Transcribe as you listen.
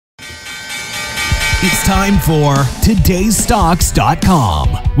It's time for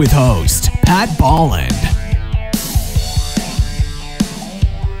todaysstocks.com with host Pat Bolland.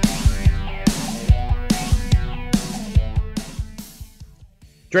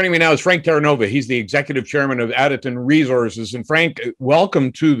 Joining me now is Frank Terranova. He's the executive chairman of Adyton Resources. And Frank,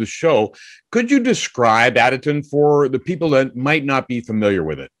 welcome to the show. Could you describe Adyton for the people that might not be familiar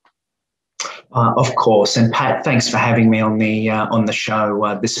with it? Of course. And Pat, thanks for having me on the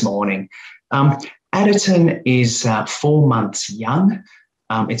show this morning. Adyton is 4 months young.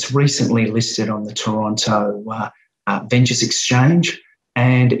 It's recently listed on the Toronto Ventures Exchange,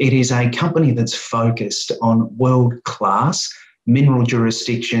 and it is a company that's focused on world-class mineral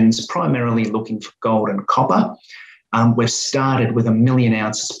jurisdictions, primarily looking for gold and copper. We've started with 1 million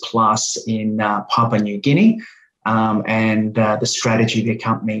ounces plus in Papua New Guinea, and the strategy of the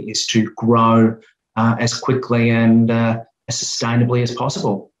company is to grow as quickly and as sustainably as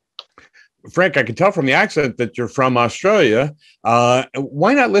possible. Frank, I can tell from the accent that you're from Australia.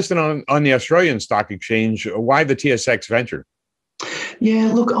 Why not list it on the Australian Stock Exchange? Why the TSX venture? Yeah,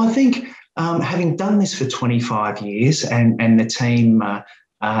 look, I think having done this for 25 years and the team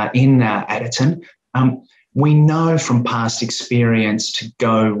in Adyton, we know from past experience to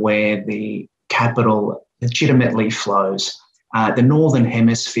go where the capital legitimately flows. The Northern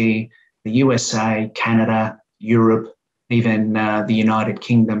Hemisphere, the USA, Canada, Europe, even the United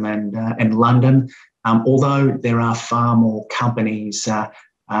Kingdom and London. Although there are far more companies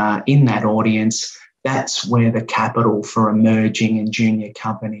in that audience, that's where the capital for emerging and junior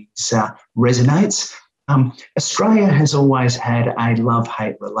companies resonates. Australia has always had a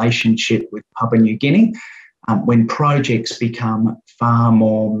love-hate relationship with Papua New Guinea. When projects become far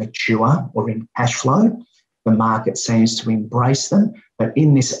more mature or in cash flow, the market seems to embrace them. But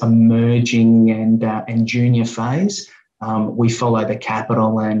in this emerging and junior phase, we follow the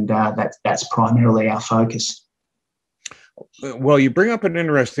capital, and that's primarily our focus. Well, you bring up an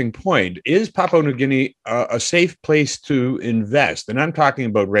interesting point. Is Papua New Guinea a safe place to invest? And I'm talking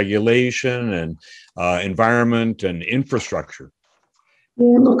about regulation and environment and infrastructure.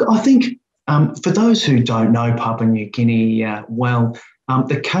 Yeah, look, I think for those who don't know Papua New Guinea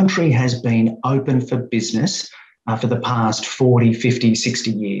the country has been open for business for the past 40, 50, 60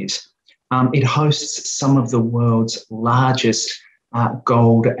 years. It hosts some of the world's largest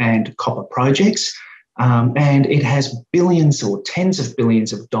gold and copper projects, and it has billions or tens of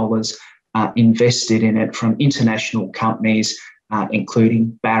billions of dollars invested in it from international companies,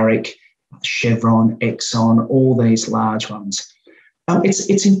 including Barrick, Chevron, Exxon, all these large ones.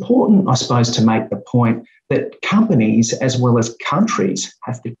 It's important, I suppose, to make the point that companies as well as countries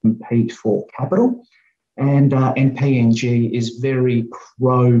have to compete for capital. And PNG is very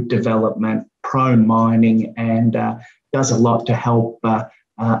pro-development, pro-mining, and does a lot to help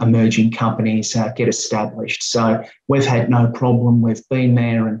emerging companies get established. So we've had no problem. We've been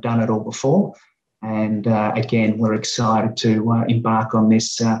there and done it all before. And again, we're excited to embark on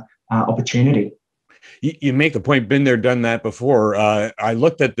this opportunity. You make the point, been there, done that before. I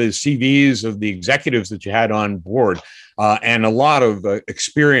looked at the CVs of the executives that you had on board, and a lot of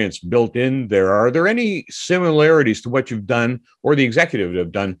experience built in there. Are there any similarities to what you've done or the executive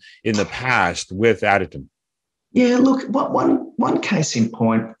have done in the past with Adyton? Yeah, look, one case in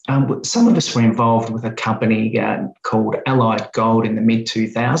point, some of us were involved with a company called Allied Gold in the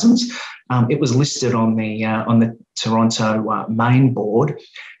mid-2000s. It was listed on the Toronto main board,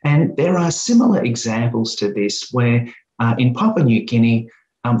 and there are similar examples to this where in Papua New Guinea,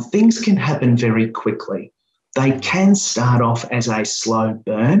 things can happen very quickly. They can start off as a slow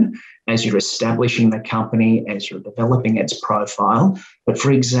burn as you're establishing the company, as you're developing its profile. But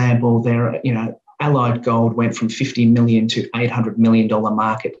for example, Allied Gold went from $50 million to $800 million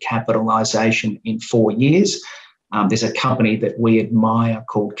market capitalization in 4 years. There's a company that we admire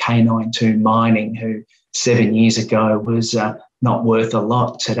called K92 Mining, who 7 years ago was not worth a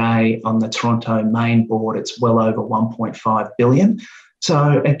lot. Today on the Toronto main board, it's well over $1.5 billion.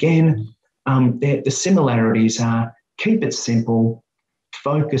 So again, the similarities are keep it simple,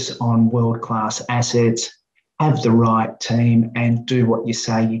 focus on world-class assets, have the right team, and do what you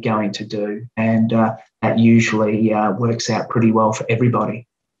say you're going to do. And that usually works out pretty well for everybody.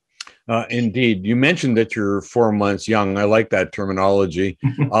 Indeed. You mentioned that you're 4 months young. I like that terminology.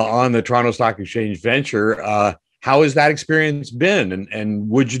 On the Toronto Stock Exchange venture, how has that experience been? And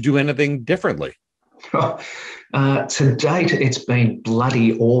would you do anything differently? To date, it's been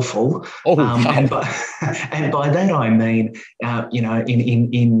bloody awful. Oh, wow. And by that I mean,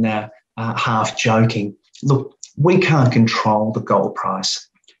 in half joking. Look, we can't control the gold price.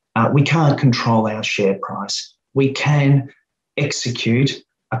 We can't control our share price. We can execute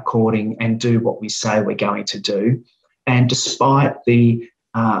according and do what we say we're going to do. And despite the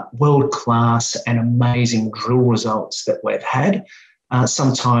world-class and amazing drill results that we've had,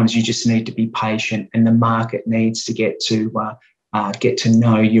 sometimes you just need to be patient, and the market needs to get to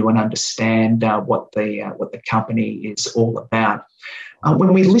know you and understand what the company is all about.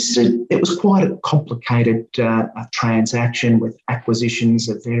 When we listed, it was quite a complicated transaction with acquisitions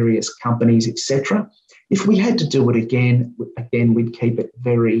of various companies, etc. If we had to do it again, we'd keep it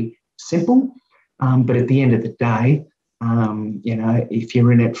very simple. But at the end of the day, if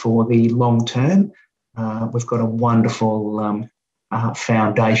you're in it for the long term, we've got a wonderful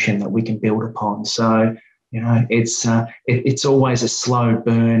foundation that we can build upon. So, it's always a slow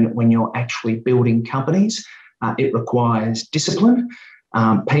burn when you're actually building companies. It requires discipline.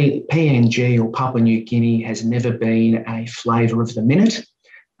 PNG or Papua New Guinea has never been a flavour of the minute.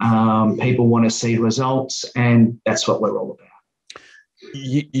 People want to see results, and that's what we're all about.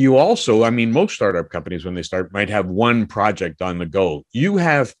 You also, most startup companies, when they start, might have one project on the go. You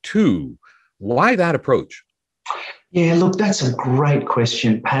have two. Why that approach? Yeah, look, that's a great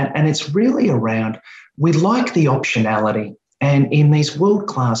question, Pat. And it's really around, we like the optionality. And in these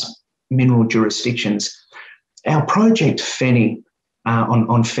world-class mineral jurisdictions, our project Feni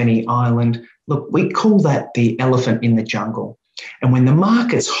on Feni Island, look, we call that the elephant in the jungle. And when the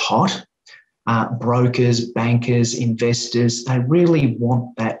market's hot, brokers, bankers, investors, they really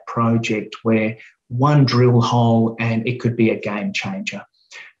want that project where one drill hole and it could be a game changer.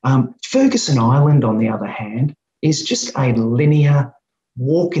 Ferguson Island, on the other hand, is just a linear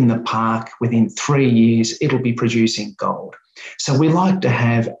walk in the park. Within 3 years, it'll be producing gold. So we like to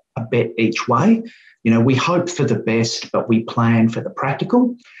have a bet each way. We hope for the best, but we plan for the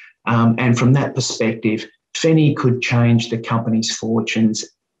practical. And from that perspective, Feni could change the company's fortunes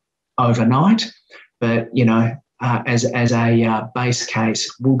overnight. But, as a base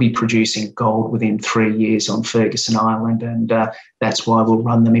case, we'll be producing gold within 3 years on Ferguson Island, and that's why we'll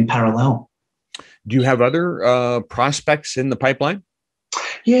run them in parallel. Do you have other prospects in the pipeline?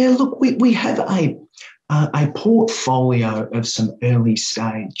 Yeah, look, we have a portfolio of some early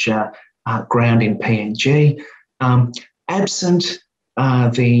stage ground in PNG. Absent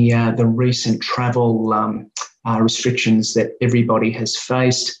the recent travel restrictions that everybody has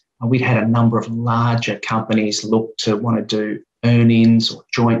faced, we'd had a number of larger companies look to want to do earn-ins or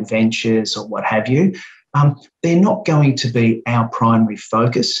joint ventures or what have you. They're not going to be our primary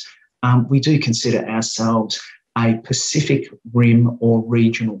focus. We do consider ourselves a Pacific Rim or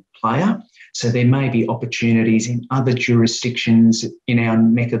regional player. So there may be opportunities in other jurisdictions in our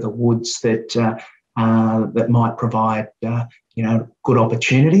neck of the woods that might provide good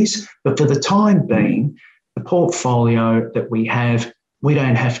opportunities. But for the time being, the portfolio that we have, we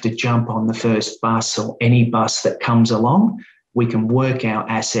don't have to jump on the first bus or any bus that comes along. We can work our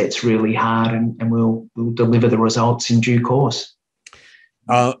assets really hard, and we'll deliver the results in due course.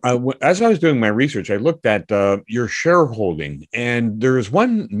 As I was doing my research, I looked at your shareholding, and there's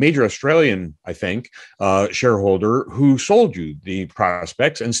one major Australian, I think, shareholder who sold you the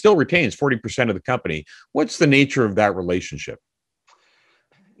prospects and still retains 40% of the company. What's the nature of that relationship?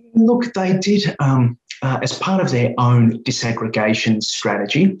 Look, they did, as part of their own disaggregation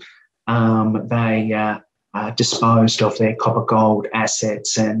strategy, they disposed of their copper gold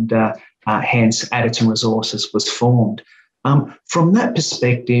assets, and hence Adyton Resources was formed. From that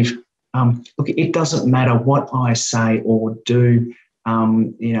perspective, look, it doesn't matter what I say or do.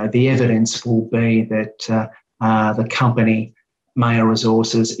 The evidence will be that the company, Maya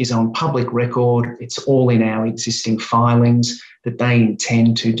Resources, is on public record. It's all in our existing filings that they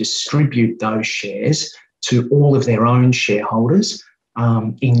intend to distribute those shares to all of their own shareholders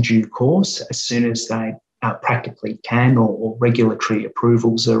in due course, as soon as they practically can, or regulatory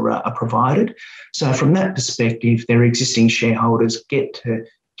approvals are provided. So from that perspective, their existing shareholders get to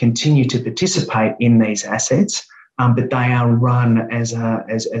continue to participate in these assets, but they are run as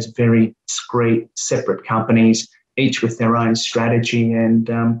very discrete, separate companies, each with their own strategy,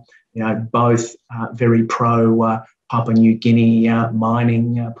 and both very pro Papua New Guinea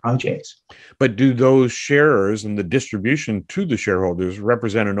mining projects. But do those shares and the distribution to the shareholders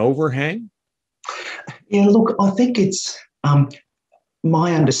represent an overhang? Yeah, look, I think it's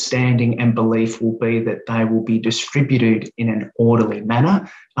my understanding and belief will be that they will be distributed in an orderly manner.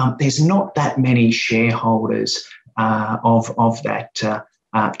 There's not that many shareholders of that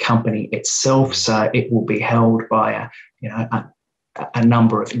company itself, so it will be held by a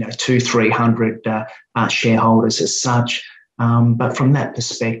number of 200-300 shareholders as such. But from that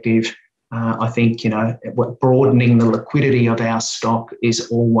perspective, I think broadening the liquidity of our stock is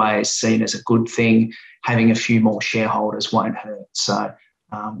always seen as a good thing. Having a few more shareholders won't hurt. So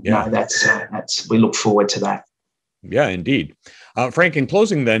No, that's we look forward to that. Yeah, indeed. Frank, in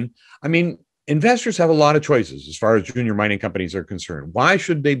closing then, I mean, investors have a lot of choices as far as junior mining companies are concerned. Why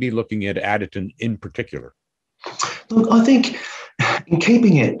should they be looking at Adyton in particular? Look, I think in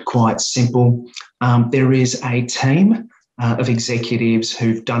keeping it quite simple, there is a team of executives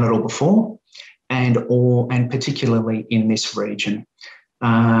who've done it all before, and particularly in this region.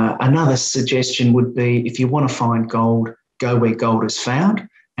 Another suggestion would be, if you want to find gold, go where gold is found.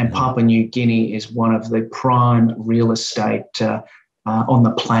 And Papua New Guinea is one of the prime real estate on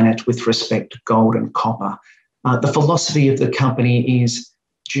the planet with respect to gold and copper. The philosophy of the company is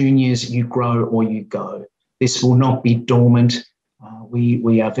juniors, you grow or you go. This will not be dormant.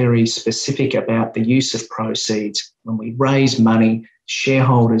 We are very specific about the use of proceeds. When we raise money,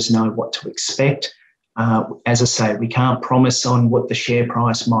 shareholders know what to expect. As I say, we can't promise on what the share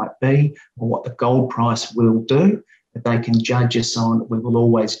price might be or what the gold price will do, but they can judge us on, we will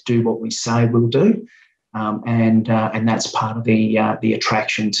always do what we say we'll do. And that's part of the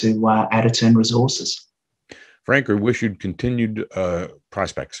attraction to Adyton Resources. Frank, I wish you'd continued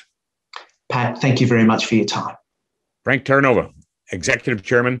prospects. Pat, thank you very much for your time. Frank Terranova, Executive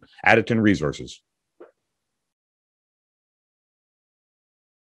Chairman, Adyton Resources.